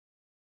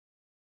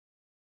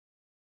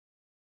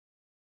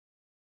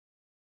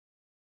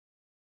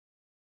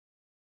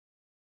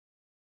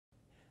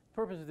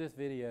purpose of this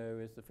video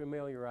is to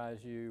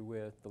familiarize you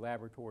with the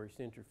laboratory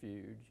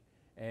centrifuge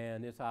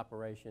and its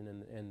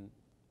operation and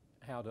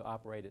how to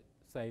operate it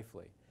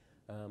safely.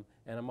 And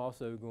I'm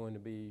also going to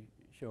be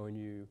showing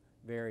you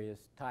various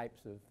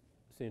types of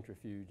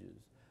centrifuges.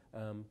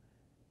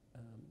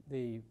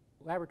 The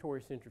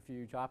laboratory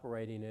centrifuge,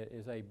 operating it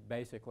is a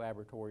basic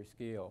laboratory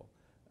skill.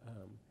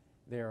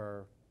 There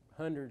are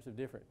hundreds of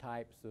different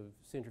types of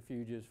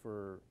centrifuges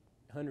for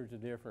hundreds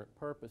of different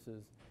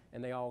purposes,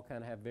 and they all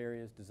kind of have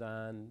various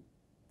design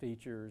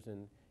features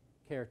and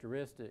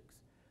characteristics,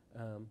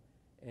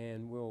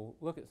 and we'll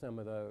look at some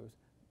of those.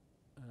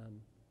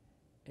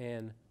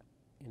 And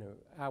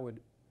I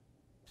would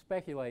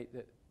speculate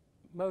that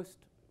most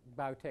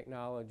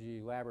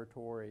biotechnology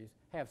laboratories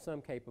have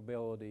some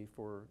capability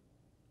for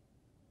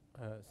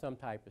some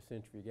type of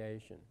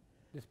centrifugation.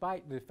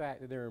 Despite the fact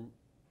that there are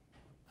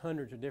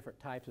hundreds of different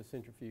types of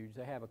centrifuges,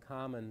 they have a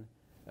common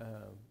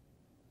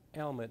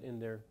element in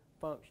their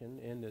function,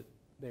 in that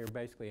they're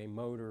basically a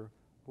motor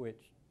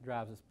which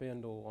drives a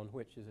spindle on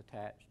which is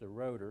attached a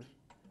rotor,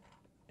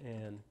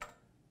 and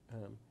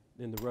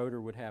then the rotor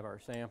would have our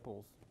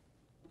samples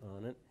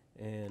on it,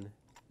 and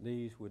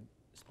these would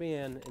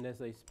spin, and as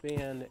they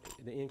spin,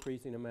 the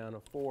increasing amount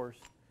of force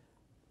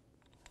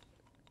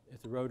as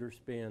the rotor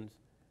spins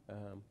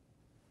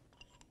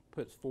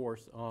puts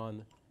force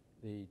on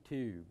the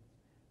tube.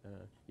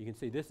 You can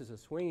see this is a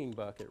swinging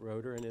bucket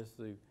rotor, and as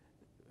the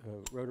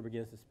rotor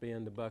begins to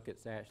spin, the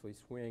buckets actually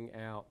swing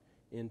out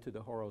into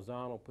the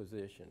horizontal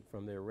position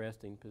from their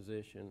resting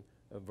position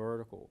of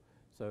vertical,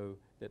 so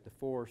that the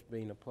force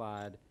being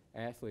applied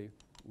actually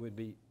would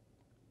be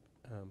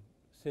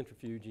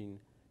centrifuging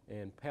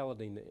and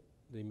pelleting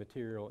the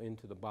material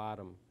into the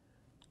bottom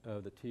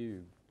of the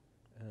tube.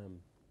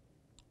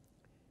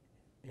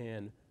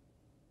 And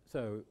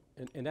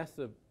that's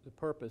the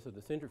purpose of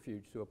the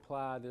centrifuge, to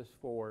apply this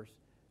force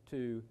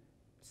to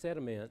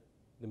sediment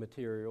the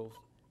materials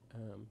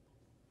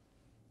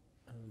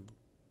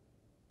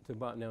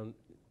now,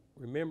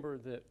 remember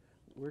that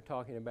we're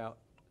talking about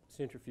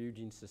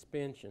centrifuging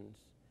suspensions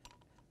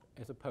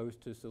as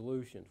opposed to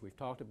solutions. We've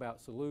talked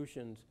about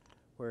solutions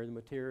where the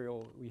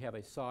material, we have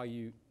a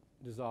solute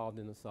dissolved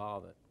in the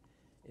solvent.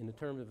 In the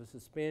terms of a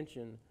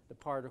suspension, the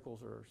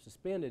particles are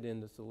suspended in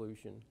the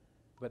solution,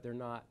 but they're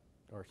not,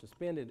 or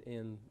suspended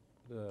in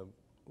the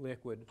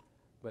liquid,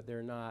 but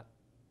they're not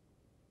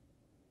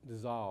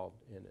dissolved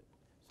in it.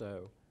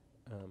 So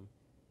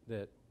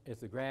that as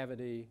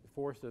the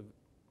force of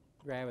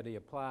gravity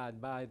applied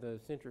by the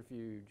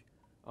centrifuge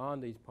on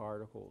these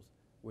particles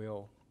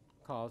will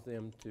cause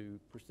them to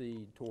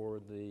proceed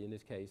toward in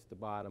this case, the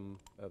bottom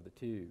of the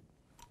tube.